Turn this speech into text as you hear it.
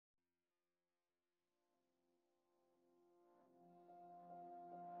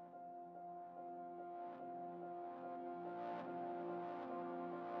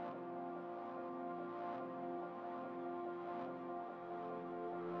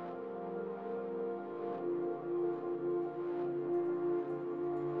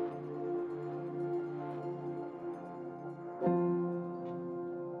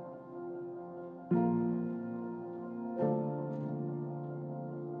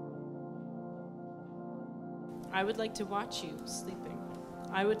I would like to watch you sleeping.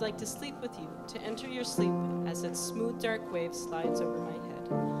 I would like to sleep with you, to enter your sleep as its smooth dark wave slides over my head,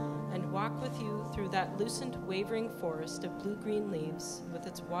 and walk with you through that loosened wavering forest of blue-green leaves with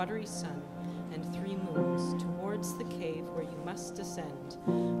its watery sun and 3 moons towards the cave where you must descend,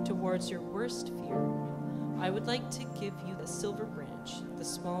 towards your worst fear. I would like to give you the silver branch, the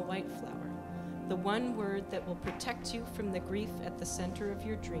small white flower, the one word that will protect you from the grief at the center of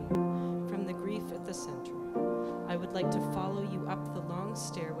your dream, from the grief at the center. I would like to follow you up the long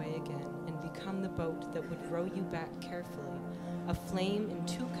stairway again and become the boat that would row you back carefully, a flame in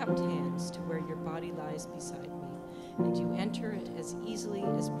 2 cupped hands to where your body lies beside me, and you enter it as easily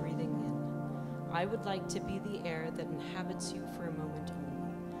as breathing in. I would like to be the air that inhabits you for a moment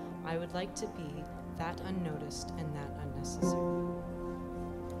only. I would like to be that unnoticed and that unnecessary.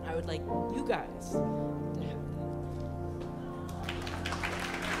 I would like you guys to have that.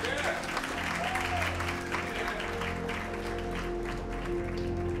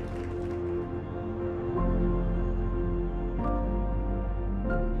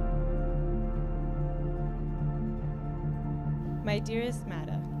 My dearest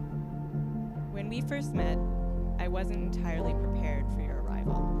Mada, when we first met, I wasn't entirely prepared for your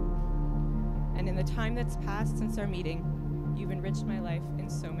arrival. And in the time that's passed since our meeting, you've enriched my life in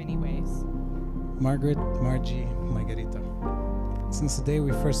so many ways. Margaret, Margie, Margarita. Since the day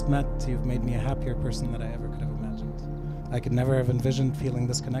we first met, you've made me a happier person than I ever could have imagined. I could never have envisioned feeling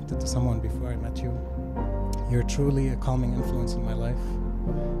this connected to someone before I met you. You're truly a calming influence in my life,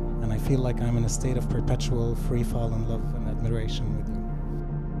 and I feel like I'm in a state of perpetual free fall in love and admiration with you.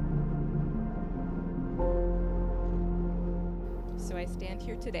 So I stand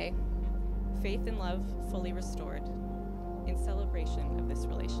here today, faith and love fully restored, in celebration of this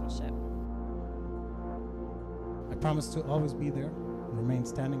relationship. I promise to always be there, remain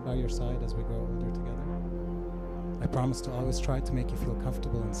standing by your side as we grow older together. I promise to always try to make you feel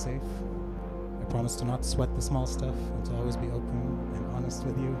comfortable and safe. I promise to not sweat the small stuff and to always be open and honest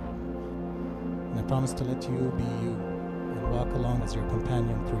with you. And I promise to let you be you and walk along as your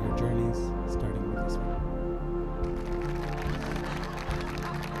companion through your journeys, starting with this one.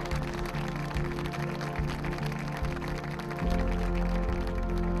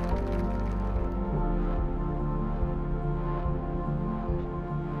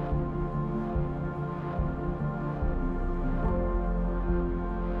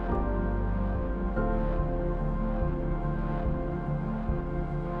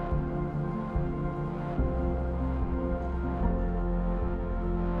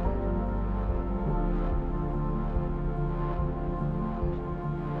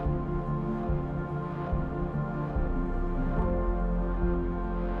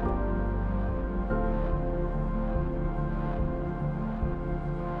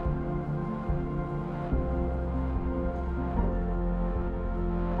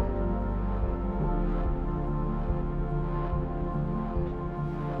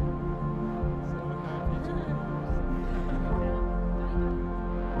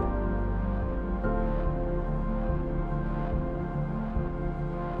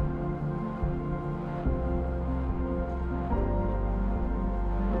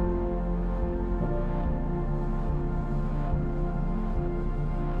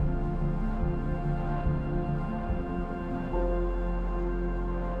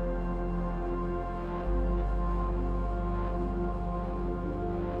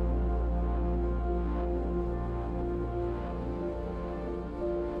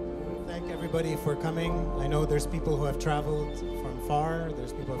 Everybody for coming. I know there's people who have traveled from far,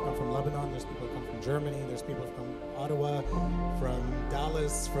 there's people who have come from Lebanon, there's people who have come from Germany, there's people who have come from Ottawa, from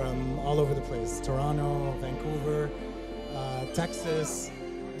Dallas, from all over the place, Toronto, Vancouver, Texas.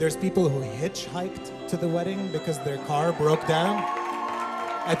 There's people who hitchhiked to the wedding because their car broke down.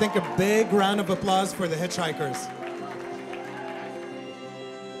 I think a big round of applause for the hitchhikers.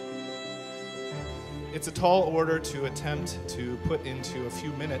 It's a tall order to attempt to put into a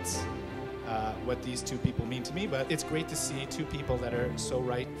few minutes what these 2 people mean to me, but it's great to see 2 people that are so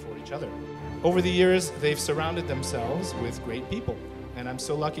right for each other. Over the years, they've surrounded themselves with great people, and I'm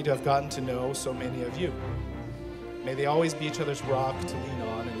so lucky to have gotten to know so many of you. May they always be each other's rock to lean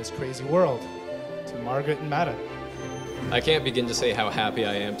on in this crazy world. To Margaret and Mada. I can't begin to say how happy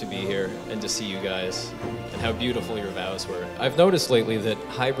I am to be here and to see you guys, and how beautiful your vows were. I've noticed lately that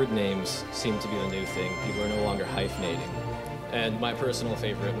hybrid names seem to be the new thing. People are no longer hyphenating. And my personal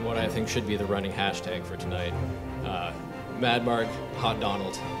favorite, and what I think should be the running hashtag for tonight, Mad Marg, Hot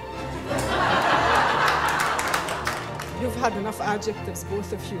Donald. You've had enough adjectives,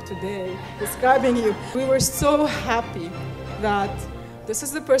 both of you, today, describing you. We were so happy that this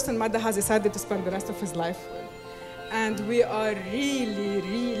is the person Mada has decided to spend the rest of his life with. And we are really,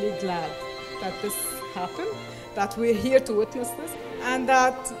 really glad that this happened, that we're here to witness this, and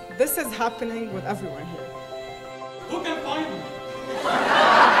that this is happening with everyone here. Who can find me?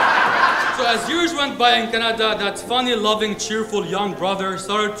 So as years went by in Canada, that funny, loving, cheerful young brother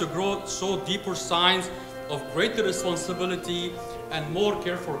started to show deeper signs of greater responsibility and more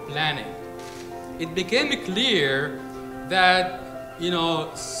careful planning. It became clear that,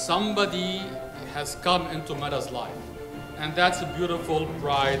 somebody has come into Mada's life, and that's a beautiful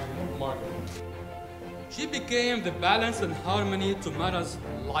bride, Margaret. She became the balance and harmony to Mada's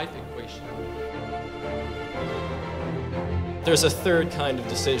life equation. There's a third kind of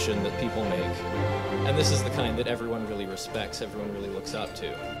decision that people make, and this is the kind that everyone really respects, everyone really looks up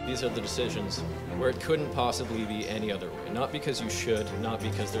to. These are the decisions where it couldn't possibly be any other way. Not because you should, not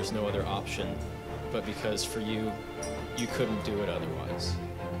because there's no other option, but because for you, you couldn't do it otherwise.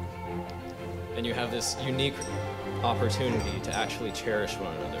 And you have this unique opportunity to actually cherish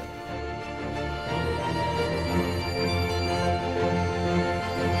one another.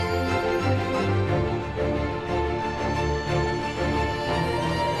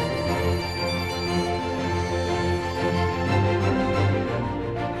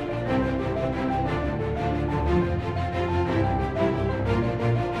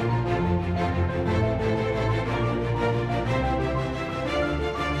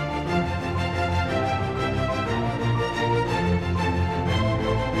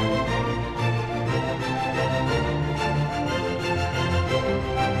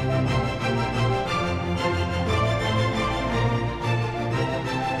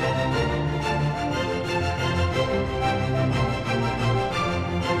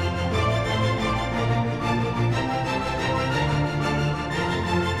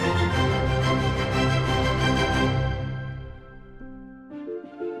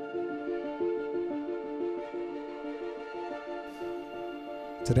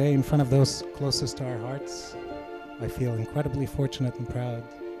 Today, in front of those closest to our hearts, I feel incredibly fortunate and proud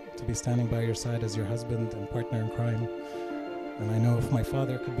to be standing by your side as your husband and partner in crime. And I know if my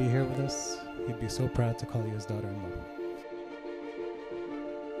father could be here with us, he'd be so proud to call you his daughter-in-law.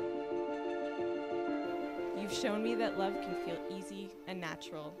 You've shown me that love can feel easy and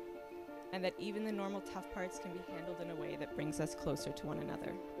natural, and that even the normal tough parts can be handled in a way that brings us closer to one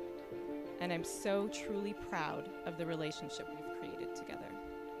another. And I'm so truly proud of the relationship we've created together.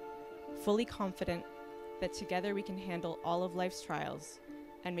 Fully confident that together we can handle all of life's trials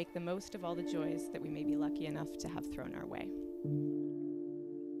and make the most of all the joys that we may be lucky enough to have thrown our way.